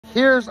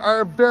Here's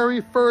our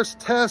very first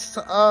test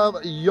of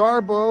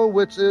Yarbo,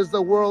 which is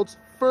the world's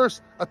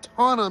first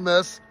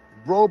autonomous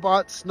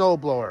robot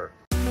snowblower.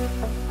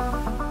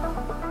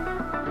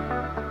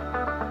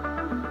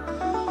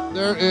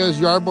 There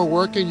is Yarbo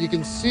working. You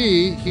can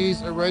see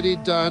he's already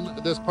done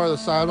this part of the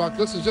sidewalk.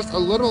 This is just a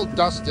little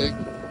dusting,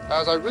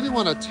 as I really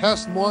want to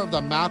test more of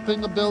the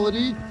mapping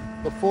ability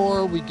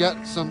before we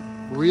get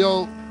some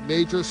real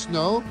major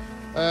snow.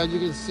 And you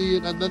can see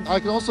it, and then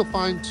I can also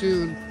fine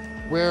tune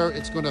where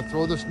it's going to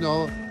throw the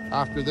snow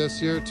after this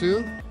here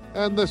too.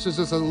 And this is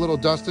just a little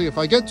dusting. If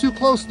I get too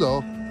close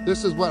though,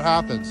 this is what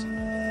happens.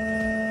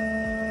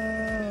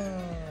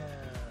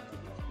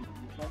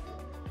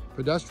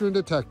 Pedestrian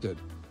detected.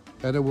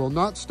 And it will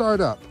not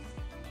start up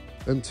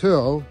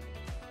until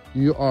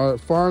you are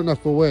far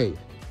enough away.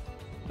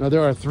 Now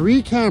there are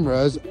 3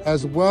 cameras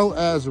as well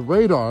as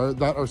radar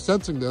that are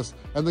sensing this,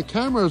 and the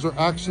cameras are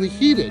actually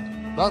heated.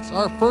 That's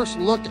our first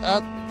look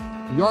at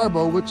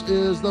Yarbo, which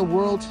is the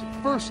world's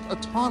first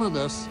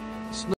autonomous snow.